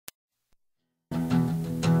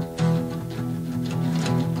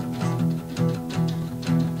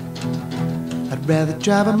I'd rather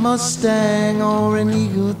drive a Mustang or an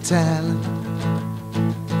Eagle Talent,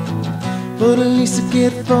 but at least I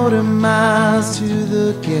get 40 miles to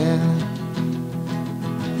the gallon.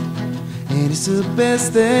 And it's the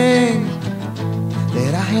best thing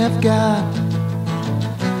that I have got.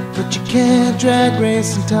 But you can't drag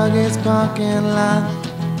race in Target's parking lot.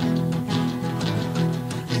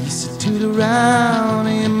 I used to toot around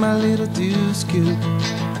in my little Deuce Coupe.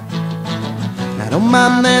 I don't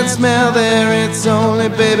mind that smell there, it's only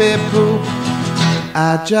baby poop.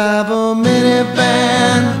 I drive a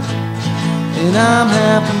minivan and I'm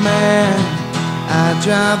half a man. I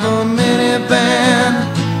drive a minivan,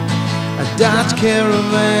 a Dodge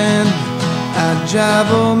Caravan. I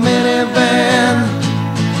drive a minivan,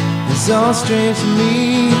 it's all strange to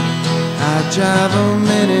me. I drive a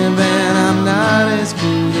minivan, I'm not as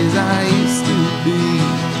good as I used to be.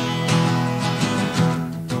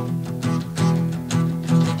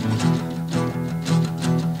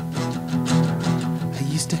 I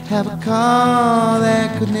used to have a car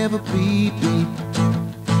that could never be beat.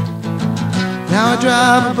 Now I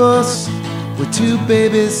drive a bus with 2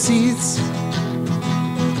 baby seats.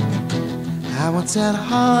 I once had a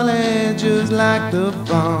Harley just like the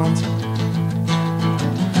Fonz,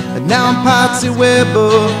 but now I'm Patsy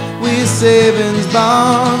Webber with savings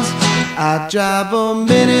bonds. I drive a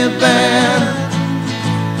minivan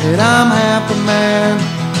and I'm half a man.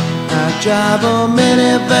 I drive a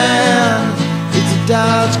minivan, it's a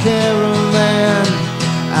Dodge Caravan.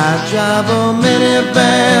 I drive a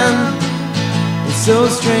minivan, it's so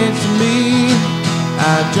strange to me.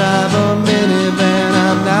 I drive a minivan,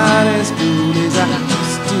 I'm not as good as I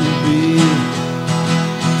used to be.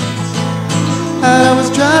 I'd always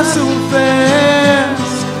drive so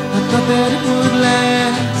fast, I thought that it would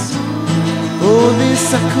last. Oh, this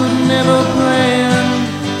I could never plan.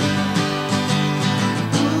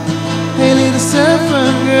 Hey little surfer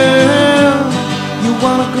girl, you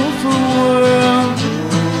wanna go for a whirl?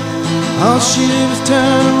 All she did was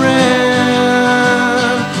turn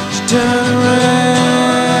around. She turned around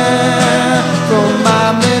from my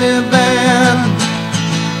minivan.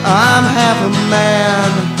 I'm half a man.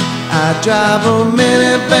 I drive a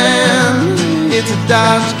minivan, it's a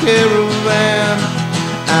Dodge Caravan.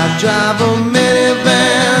 I drive a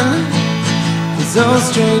minivan, it's so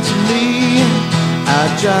strange to me. I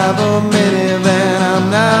drive a minivan, I'm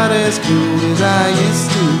not as cool as I used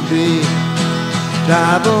to be.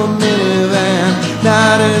 Drive a minivan,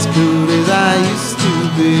 not as cool as I used to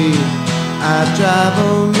be. I drive a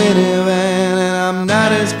minivan and I'm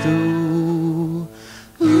not as cool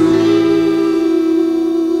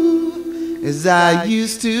as I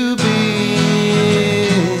used to be.